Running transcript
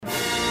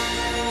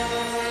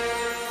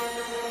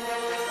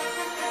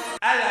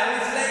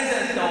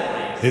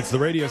It's the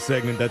radio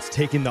segment that's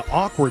taking the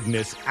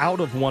awkwardness out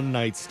of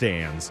one-night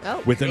stands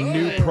with a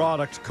new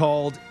product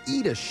called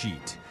Eat a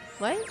Sheet.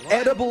 What?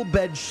 Edible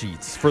bed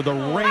sheets for the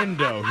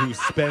rando who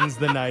spends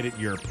the night at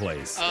your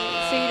place. So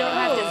you don't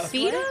have to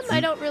feed them? I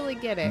don't really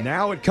get it.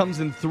 Now it comes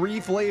in 3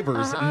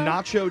 flavors,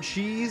 nacho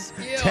cheese,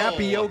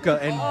 tapioca,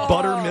 and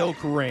buttermilk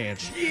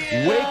ranch.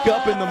 Wake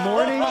up in the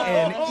morning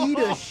and eat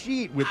a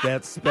sheet with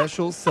that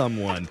special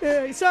someone.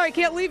 Sorry, I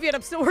can't leave yet.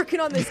 I'm still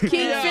working on this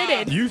King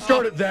Fitted. You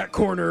start at that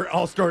corner,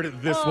 I'll start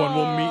at this one.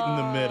 We'll meet in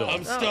the middle.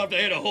 I'm stuffed. I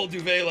ate a whole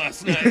duvet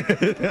last night.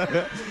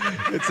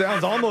 It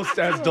sounds almost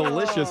as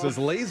delicious as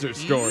Laser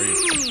Stories.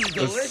 The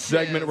delicious.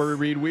 segment where we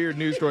read weird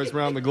news stories from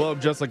around the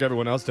globe, just like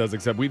everyone else does,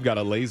 except we've got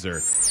a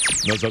laser.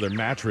 Those other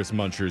mattress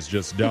munchers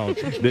just don't.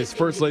 This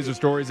first laser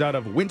story is out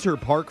of Winter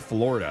Park,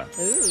 Florida.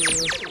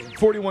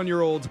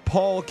 41-year-old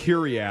Paul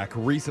Kuriak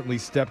recently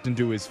stepped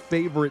into his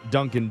favorite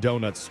Dunkin'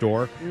 Donuts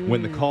store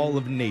when the call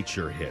of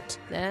nature hit.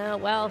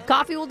 Well,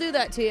 coffee will do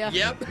that to you.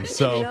 Yep.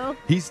 So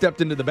he stepped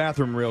into the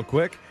bathroom real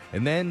quick,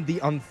 and then the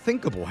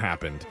unthinkable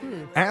happened.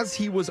 As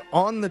he was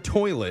on the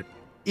toilet,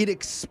 it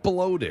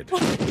exploded.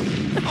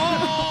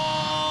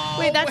 Oh!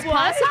 Wait, that's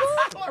possible?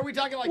 Are we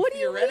talking like What do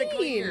you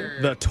theoretically? mean?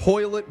 Or? The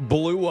toilet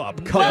blew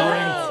up,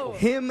 covering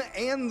him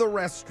and the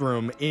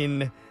restroom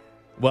in,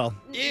 well,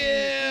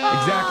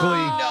 Yeah.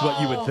 exactly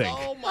what you would think.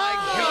 Oh my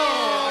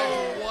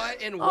God!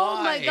 What and why?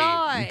 Oh my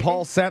God.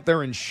 Paul sat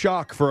there in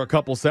shock for a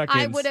couple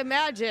seconds. I would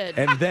imagine.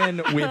 And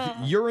then, with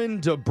urine,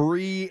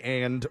 debris,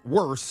 and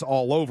worse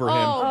all over him,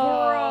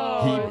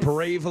 Oh, he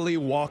bravely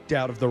walked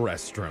out of the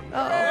restroom.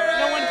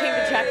 No one came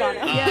to check on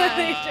him.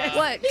 yeah.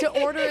 What, to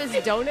order his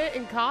donut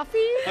and coffee?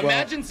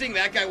 Imagine seeing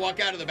that guy walk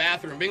out of the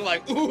bathroom being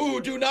like,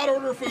 ooh, do not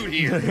order food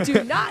here.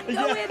 Do not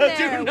go in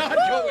there. Do not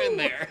go in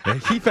there.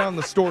 And he found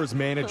the store's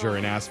manager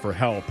and asked for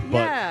help, but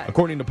Yeah.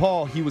 according to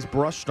Paul, he was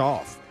brushed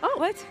off. Oh,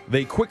 what?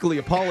 They quickly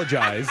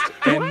apologized,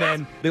 and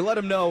then they let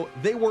him know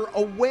they were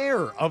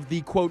aware of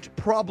the, quote,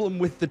 problem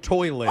with the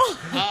toilet,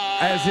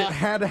 as it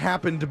had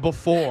happened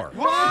before.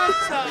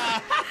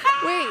 What?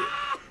 Wait.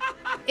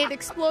 It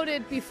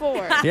exploded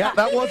before. Yeah,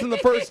 that wasn't the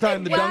first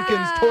time the Dunkin's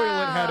Wow.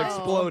 toilet had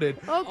exploded.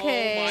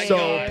 Okay. Oh my So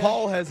gosh.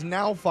 Paul has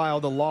now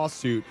filed a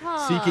lawsuit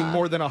seeking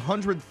more than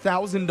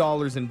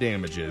 $100,000 in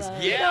damages.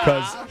 Yeah.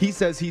 Because he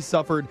says he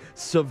suffered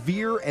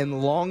severe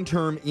and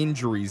long-term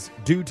injuries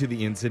due to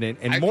the incident.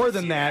 And I more can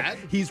than see that,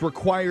 that. he's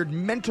required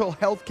mental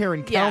health care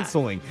and Yeah.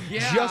 counseling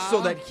Yeah. just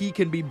so that he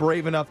can be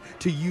brave enough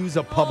to use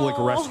a public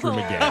restroom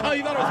Oh, again.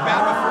 you thought it was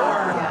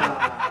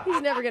bad before?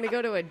 He's never going to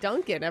go to a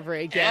Dunkin' ever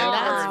again. Ever,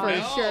 That's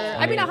for no. sure.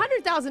 I mean,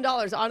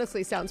 $100,000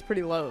 honestly sounds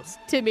pretty low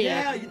to me.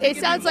 Yeah, you'd think it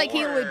it'd sounds be like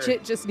he more.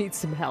 legit just needs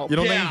some help. You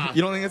don't Yeah.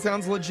 think it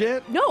sounds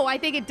legit? No, I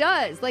think it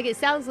does. Like, it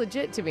sounds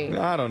legit to me.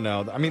 I don't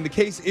know. I mean, the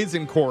case is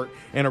in court,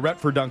 and a rep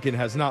for Dunkin'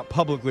 has not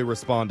publicly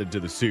responded to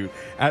the suit.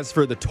 As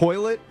for the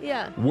toilet,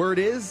 Yeah. word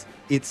is,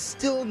 it's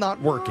still not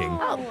working.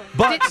 Oh.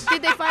 But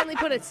Did they finally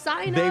put a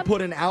sign they up?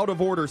 put an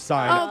out-of-order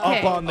sign Okay.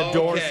 up on the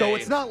door, so Okay.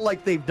 it's not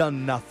like they've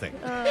done nothing.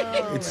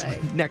 Oh, It's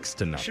right. next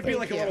to nothing. Should be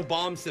like a you. little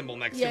bomb symbol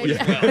next Yeah, to it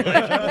yeah. as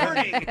well. Like,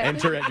 warning.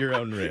 Enter at your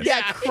own risk.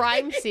 Yeah,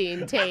 crime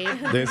scene tape.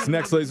 This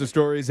next laser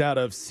story is out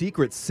of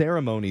Secret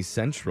Ceremony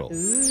Central.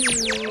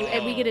 Ooh,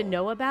 and we get to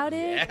know about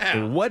it?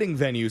 Yeah. Wedding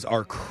venues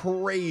are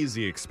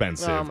crazy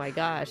expensive. Oh, my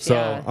gosh. So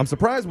yeah. I'm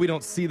surprised we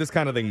don't see this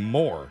kind of thing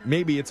more.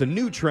 Maybe it's a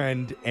new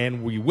trend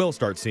and we will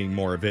start seeing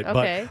more of it.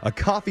 Okay. But a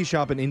coffee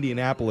shop in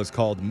Indianapolis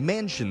called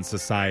Mansion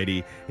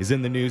Society is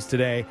in the news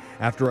today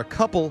after a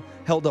couple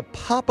held a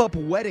pop-up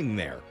wedding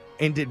there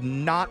and did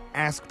not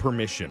ask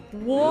permission.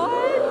 What?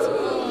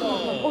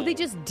 Oh, they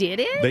just did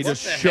it? They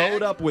just the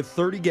showed heck? up with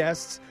 30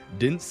 guests,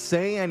 didn't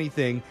say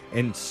anything,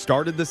 and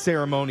started the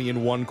ceremony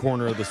in one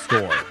corner of the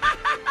store.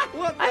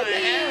 What the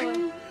heck?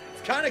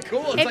 It's kind of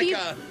cool. It's If like you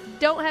a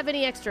don't have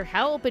any extra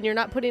help and you're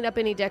not putting up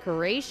any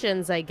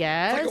decorations, I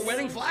guess. like a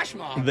wedding flash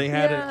mob. They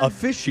had Yeah. an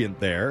officiant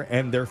there,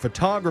 and their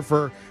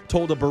photographer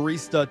told a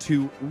barista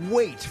to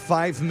wait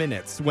 5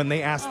 minutes when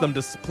they asked them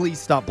to please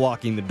stop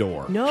blocking the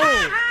door. No.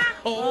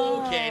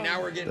 Okay, now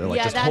we're getting. They're like,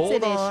 Yeah, just that's hold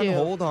an on, issue.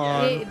 hold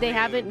on. They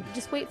haven't.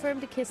 Just wait for him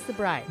to kiss the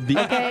bride. The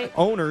Okay.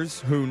 owners,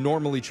 who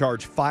normally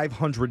charge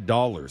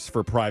 $500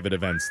 for private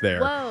events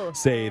there, Whoa.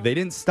 say they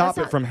didn't stop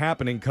That's it from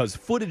happening because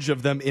footage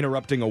of them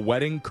interrupting a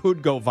wedding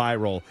could go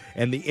viral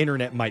and the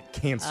internet might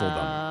cancel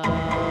them.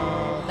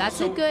 Oh, that's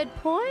a good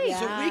point.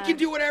 So we can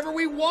do whatever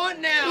we want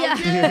now.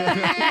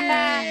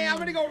 Yeah. Yay! I'm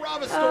gonna go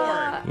rob a store.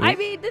 I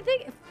mean, the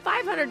thing,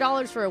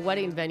 $500 for a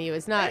wedding venue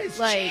is not That is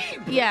like,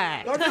 cheap.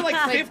 yeah. Aren't they like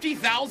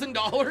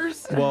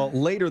 $50,000? Well,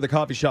 later the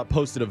coffee shop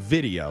posted a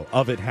video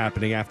of it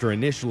happening after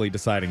initially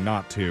deciding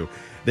not to.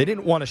 They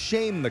didn't want to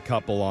shame the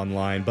couple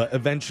online, but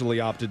eventually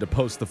opted to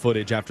post the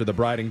footage after the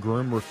bride and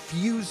groom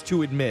refused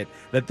to admit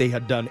that they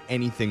had done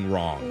anything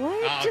wrong.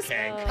 What? Just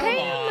Okay, come pay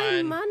them my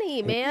on.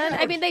 money, man. Yeah.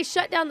 I mean, they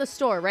shut down the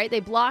store, right?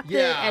 They blocked the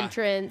Yeah.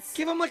 entrance.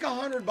 Give them like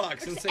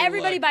 $100 and say,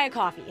 Everybody look. buy a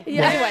coffee.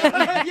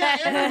 Yeah. Yeah,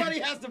 everybody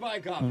has to buy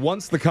a coffee.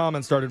 Once the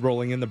comments started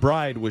rolling in, the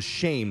bride was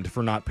shamed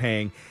for not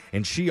paying,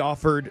 and she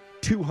offered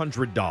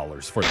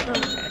 $200 for them.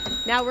 Okay.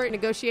 Now we're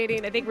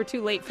negotiating. I think we're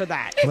too late for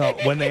that. Well,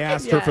 when they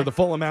asked her Yeah. for the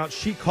full amount,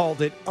 she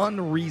called it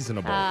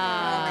unreasonable.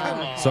 Come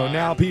on. So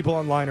now people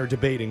online are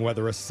debating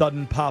whether a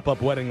sudden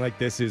pop-up wedding like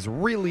this is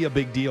really a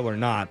big deal or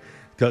not,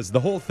 because the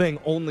whole thing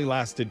only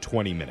lasted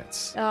 20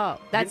 minutes. Oh,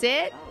 that's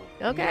it?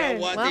 Okay. You know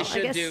what Well, they I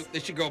should guess... do? They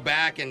should go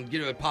back and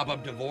get a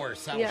pop-up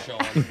divorce. That'll Yeah. show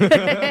them.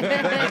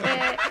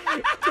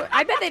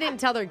 I bet they didn't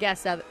tell their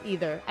guests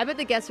either. I bet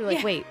the guests were like,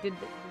 Yeah. wait, did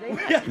they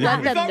not Yeah, let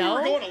we them thought know?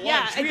 we were going to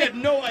lunch. Yeah, We had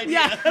no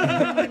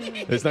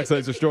idea. This next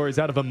laser story is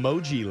out of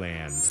Emoji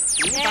Land.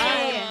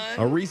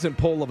 A recent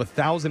poll of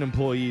 1,000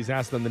 employees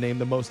asked them to name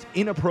the most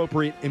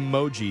inappropriate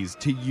emojis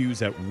to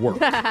use at work.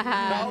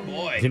 Oh,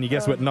 boy. Can you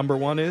guess what number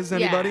one is,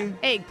 anybody?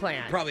 Yeah.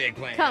 Eggplant. Probably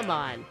eggplant. Come yeah.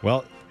 on.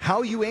 Well,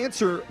 how you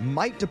answer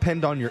might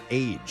depend on your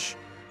age.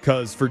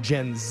 Because for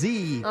Gen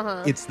Z,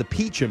 it's the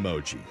peach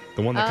emoji,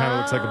 the one that kind of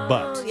looks like a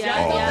butt. Yeah,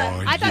 Oh,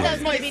 yeah. I thought that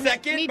was My going to be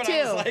second, me but too.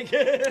 I was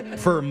like,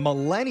 For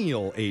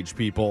millennial age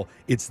people,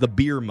 it's the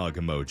beer mug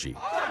emoji.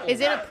 Is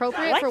it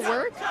appropriate for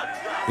work?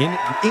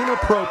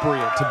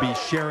 Inappropriate to be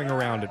sharing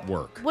around at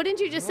work.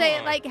 Wouldn't you just say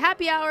it like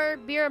happy hour,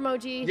 beer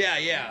emoji?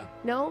 yeah.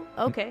 No?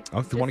 Okay. Oh,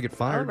 if you want to get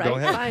fired, all go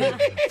right, ahead.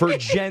 fine. For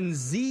Gen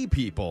Z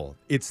people,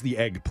 it's the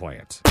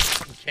eggplant.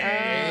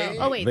 Okay.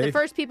 Oh, wait. They- The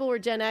first people were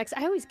Gen X.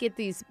 I always get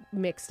these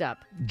mixed up.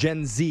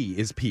 Gen Z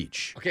is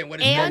peach. Okay, what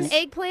is And most-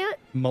 eggplant?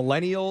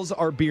 Millennials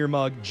are beer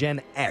mug.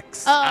 Gen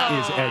X Oh,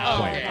 is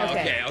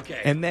eggplant.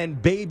 Okay. And then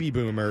baby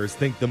boomers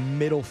think the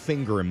middle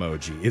finger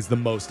emoji is the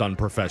most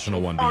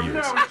unprofessional one to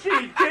use.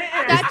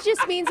 That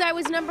just means I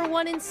was number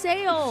one in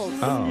sales.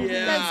 Oh.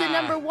 Yeah. That's the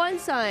number one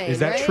sign. Is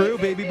that right? true?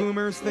 Baby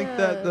boomers think Yeah.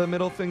 that the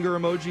middle finger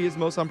emoji is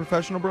most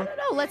unprofessional, bro?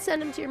 No, let's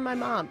send them to my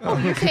mom. Oh,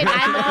 you're saying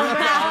I'm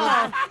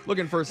over?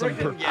 Looking for some.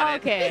 Couldn't get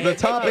it. Okay. The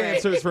top All right.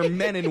 answers for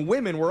men and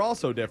women were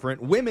also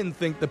different. Women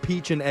think the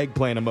peach and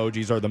eggplant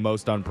emojis are the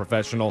most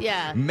unprofessional.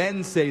 Yeah.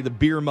 Men say the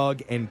beer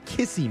mug and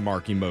kissy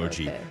mark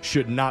emoji Okay.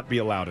 should not be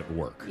allowed at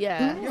work.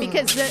 Yeah,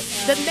 because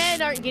the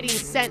men aren't getting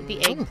sent the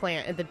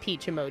eggplant and the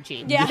peach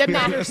emoji. Yeah. The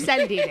men are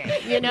sending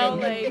it, you know?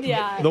 Like,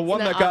 Yeah. The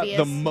one Isn't that that got obvious?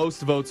 the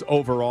most votes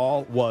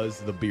overall was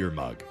the beer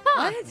mug.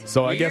 What?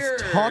 So I guess Weird.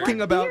 talking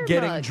What about beer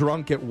getting mug?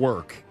 drunk at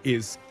work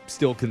is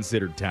still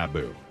considered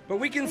taboo. But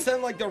we can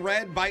send like the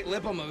red bite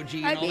lip emoji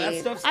and I all that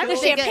mean, stuff I still.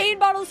 The think champagne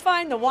bottle's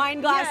fine. The wine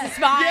glass is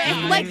fine.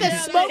 Yeah.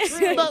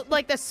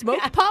 Like the smoke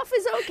puff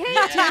is okay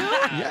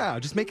too. Yeah,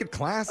 just make it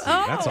classy.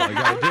 That's all you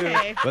gotta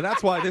okay. do. But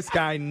that's why this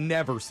guy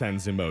never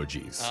sends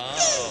emojis.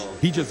 Oh.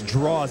 He just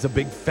draws a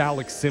big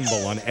phallic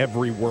symbol on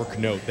every work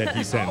note that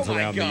he sends Oh my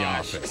around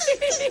gosh. the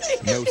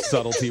office. No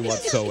subtlety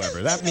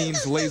whatsoever. That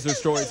means Laser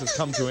Stories has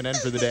come to an end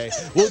for the day.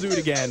 We'll do it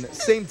again,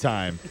 same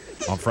time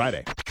on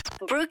Friday.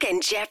 Brooke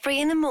and Jeffrey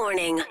in the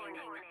morning.